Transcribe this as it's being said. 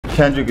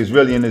Kendrick is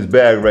really in his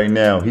bag right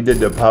now. He did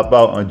the Pop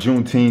Out on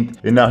Juneteenth,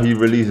 and now he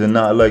released a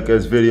Not Like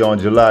Us video on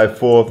July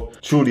 4th.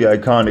 Truly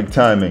iconic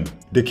timing.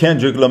 The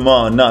Kendrick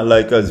Lamar Not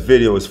Like Us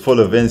video is full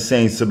of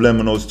insane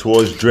subliminals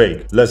towards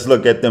Drake. Let's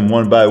look at them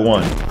one by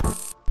one.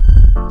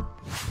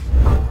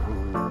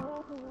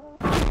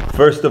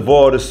 First of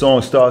all, the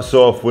song starts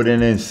off with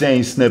an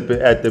insane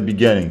snippet at the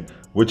beginning,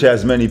 which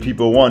has many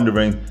people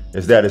wondering,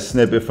 is that a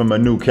snippet from a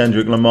new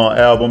Kendrick Lamar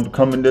album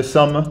coming this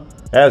summer?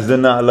 As the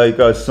Not Like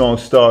Us song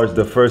starts,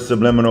 the first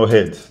subliminal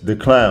hits. The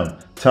clown,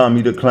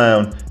 Tommy the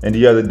Clown, and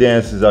the other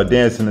dancers are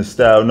dancing a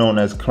style known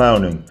as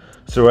clowning.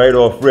 So right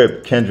off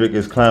rip, Kendrick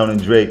is clowning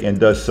Drake and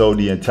does so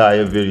the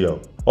entire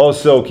video.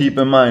 Also, keep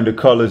in mind the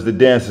colors the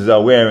dancers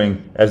are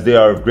wearing, as they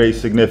are of great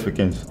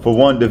significance. For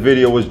one, the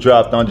video was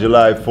dropped on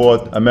July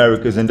 4th,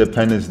 America's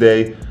Independence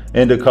Day,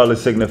 and the colors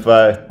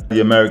signify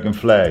the American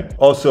flag.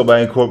 Also,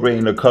 by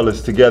incorporating the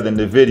colors together in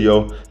the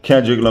video,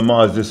 Kendrick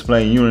Lamar is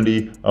displaying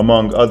unity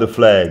among other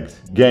flags,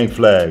 gang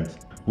flags.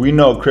 We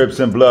know Crips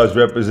and Bloods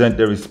represent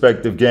their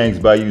respective gangs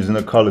by using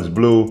the colors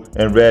blue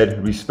and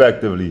red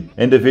respectively.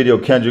 In the video,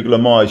 Kendrick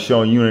Lamar is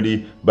showing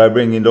unity by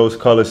bringing those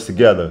colors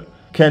together.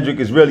 Kendrick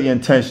is really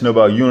intentional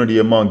about unity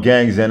among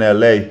gangs in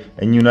LA,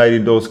 and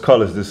uniting those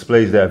colors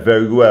displays that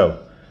very well.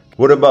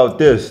 What about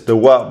this? The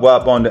wop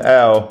wop on the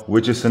owl,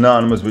 which is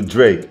synonymous with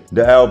Drake.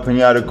 The owl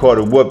pinata caught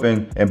a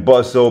whooping and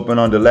busts open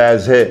on the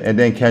last hit, and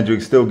then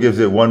Kendrick still gives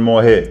it one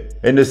more hit.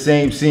 In the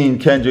same scene,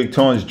 Kendrick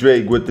taunts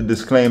Drake with the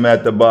disclaimer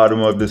at the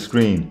bottom of the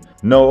screen.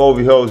 No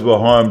overheads were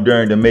harmed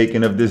during the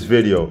making of this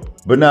video.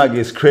 But now it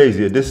gets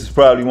crazier. This is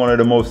probably one of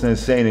the most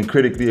insane and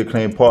critically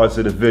acclaimed parts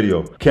of the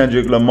video.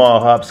 Kendrick Lamar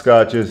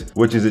hopscotches,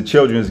 which is a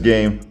children's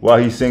game, while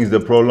he sings the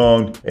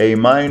prolonged A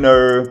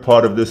minor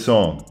part of the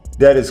song.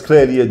 That is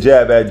clearly a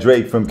jab at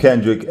Drake from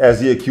Kendrick, as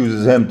he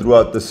accuses him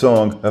throughout the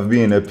song of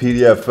being a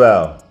PDF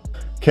file.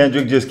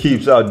 Kendrick just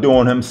keeps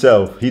outdoing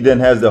himself. He then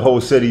has the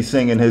whole city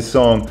singing his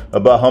song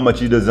about how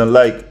much he doesn't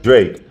like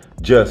Drake.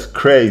 Just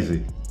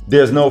crazy.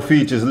 There's no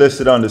features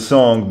listed on the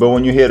song, but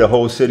when you hear the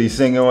whole city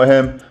singing with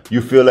him,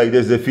 you feel like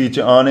there's a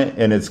feature on it,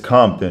 and it's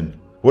Compton.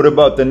 What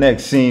about the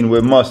next scene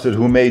with Mustard,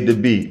 who made the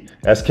beat?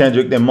 As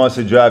Kendrick and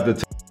Mustard drive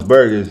to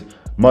Burgers,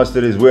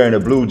 Mustard is wearing a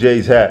Blue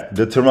Jays hat,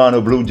 the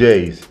Toronto Blue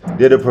Jays.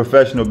 They're the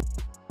professional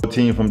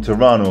team from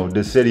Toronto,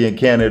 the city in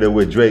Canada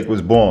where Drake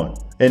was born.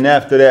 And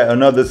after that,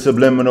 another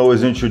subliminal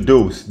is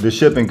introduced, the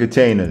shipping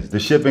containers. The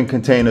shipping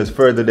containers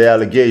further the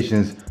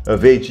allegations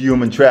of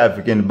human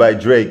trafficking by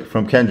Drake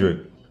from Kendrick.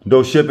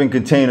 Those shipping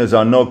containers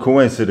are no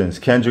coincidence.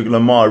 Kendrick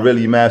Lamar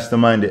really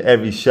masterminded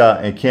every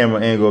shot and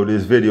camera angle of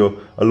this video,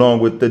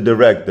 along with the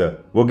director.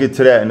 We'll get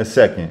to that in a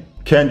second.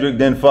 Kendrick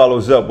then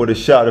follows up with a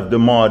shot of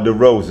DeMar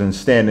DeRozan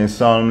standing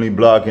solemnly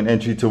blocking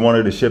entry to one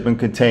of the shipping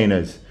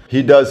containers.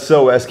 He does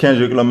so as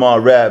Kendrick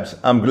Lamar raps,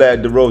 "I'm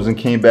glad DeRozan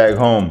came back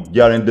home.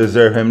 Y'all didn't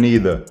deserve him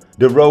neither."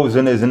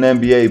 DeRozan is an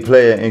NBA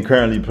player and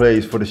currently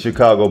plays for the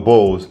Chicago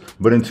Bulls,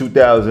 but in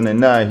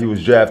 2009 he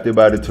was drafted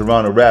by the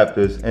Toronto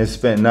Raptors and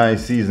spent 9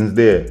 seasons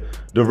there.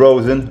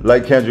 DeRozan,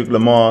 like Kendrick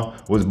Lamar,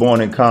 was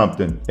born in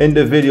Compton. In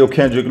the video,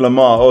 Kendrick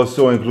Lamar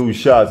also includes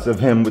shots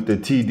of him with the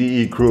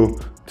TDE crew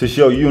to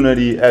show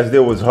unity, as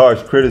there was harsh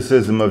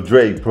criticism of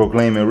Drake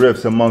proclaiming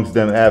rifts amongst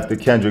them after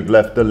Kendrick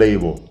left the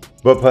label.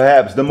 But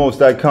perhaps the most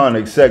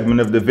iconic segment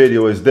of the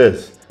video is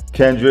this: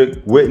 Kendrick,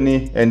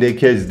 Whitney, and their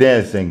kids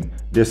dancing.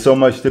 There's so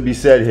much to be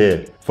said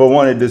here. For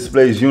one, it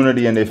displays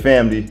unity in their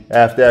family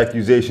after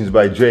accusations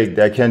by Drake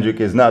that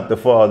Kendrick is not the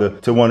father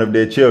to one of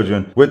their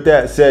children. With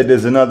that said,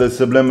 there's another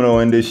subliminal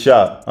in this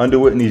shot. Under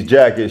Whitney's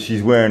jacket,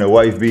 she's wearing a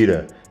wife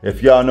beater.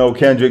 If y'all know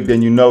Kendrick,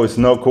 then you know it's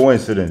no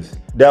coincidence.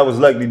 That was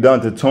likely done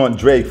to taunt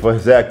Drake for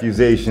his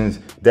accusations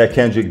that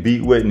Kendrick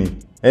beat Whitney.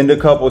 And the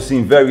couple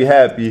seem very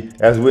happy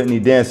as Whitney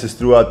dances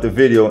throughout the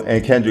video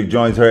and Kendrick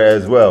joins her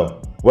as well.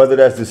 Whether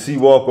that's the sea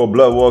walk or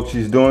blood walk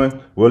she's doing,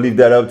 we'll leave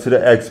that up to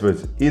the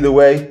experts. Either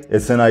way,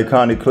 it's an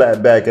iconic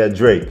clap back at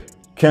Drake.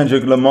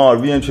 Kendrick Lamar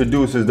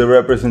reintroduces the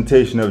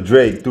representation of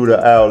Drake through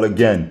the owl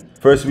again.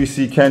 First we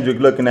see Kendrick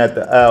looking at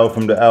the owl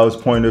from the owl's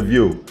point of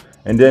view.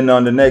 And then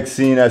on the next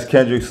scene, as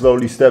Kendrick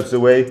slowly steps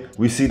away,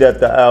 we see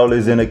that the owl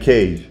is in a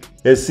cage.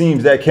 It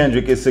seems that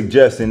Kendrick is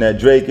suggesting that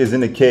Drake is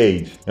in a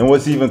cage. And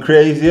what's even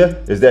crazier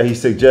is that he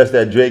suggests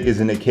that Drake is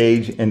in a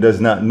cage and does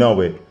not know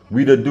it.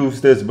 We deduce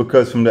this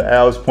because from the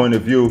owl's point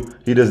of view,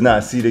 he does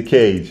not see the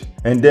cage.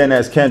 And then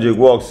as Kendrick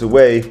walks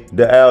away,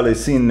 the owl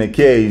is seen in the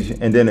cage,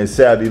 and then it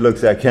sadly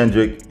looks at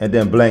Kendrick and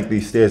then blankly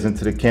stares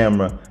into the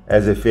camera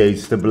as it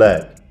fades to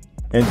black.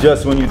 And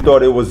just when you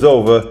thought it was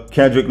over,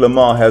 Kendrick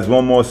Lamar has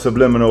one more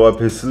subliminal up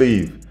his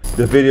sleeve.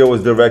 The video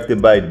was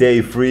directed by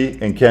Dave Free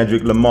and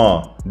Kendrick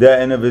Lamar.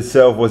 That in of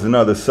itself was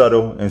another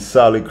subtle and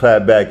solid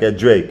clap back at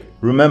Drake.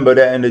 Remember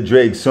that in the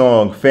Drake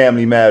song,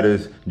 Family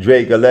Matters,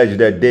 Drake alleged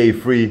that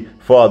Dave Free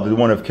fathered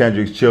one of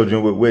Kendrick's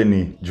children with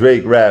Whitney.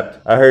 Drake rapped,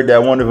 "I heard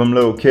that one of them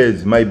little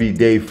kids might be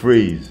Dave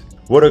Free's."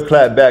 What a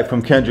clap back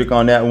from Kendrick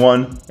on that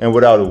one, and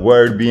without a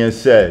word being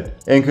said.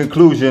 In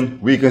conclusion,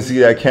 we can see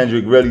that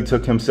Kendrick really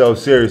took himself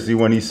seriously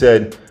when he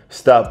said,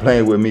 Stop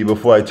playing with me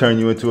before I turn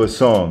you into a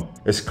song.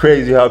 It's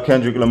crazy how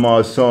Kendrick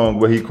Lamar's song,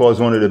 where he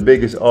calls one of the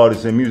biggest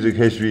artists in music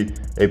history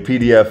a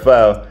PDF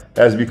file,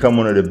 has become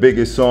one of the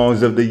biggest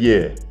songs of the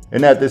year.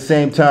 And at the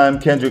same time,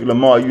 Kendrick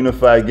Lamar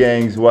unified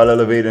gangs while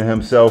elevating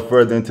himself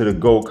further into the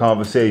GOAT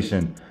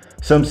conversation.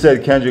 Some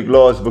said Kendrick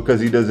lost because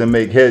he doesn't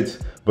make hits,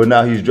 but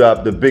now he's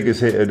dropped the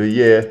biggest hit of the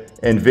year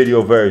in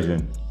video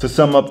version. To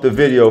sum up the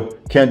video,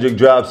 Kendrick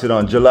drops it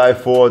on July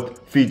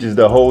 4th, features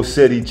the whole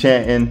city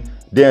chanting,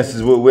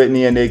 dances with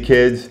Whitney and their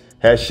kids,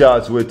 has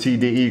shots with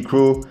TDE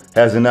crew,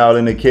 has an Owl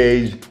in the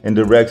Cage, and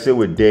directs it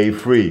with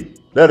Dave Free.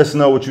 Let us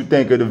know what you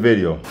think of the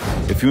video.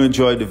 If you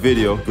enjoyed the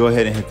video, go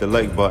ahead and hit the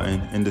like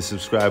button and the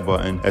subscribe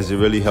button, as it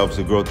really helps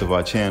the growth of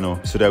our channel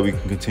so that we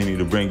can continue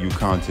to bring you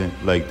content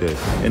like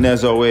this. And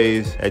as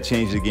always, at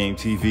Change the Game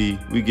TV,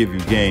 we give you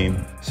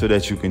game so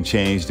that you can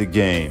change the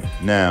game.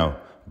 Now,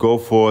 go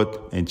forth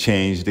and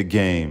change the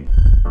game.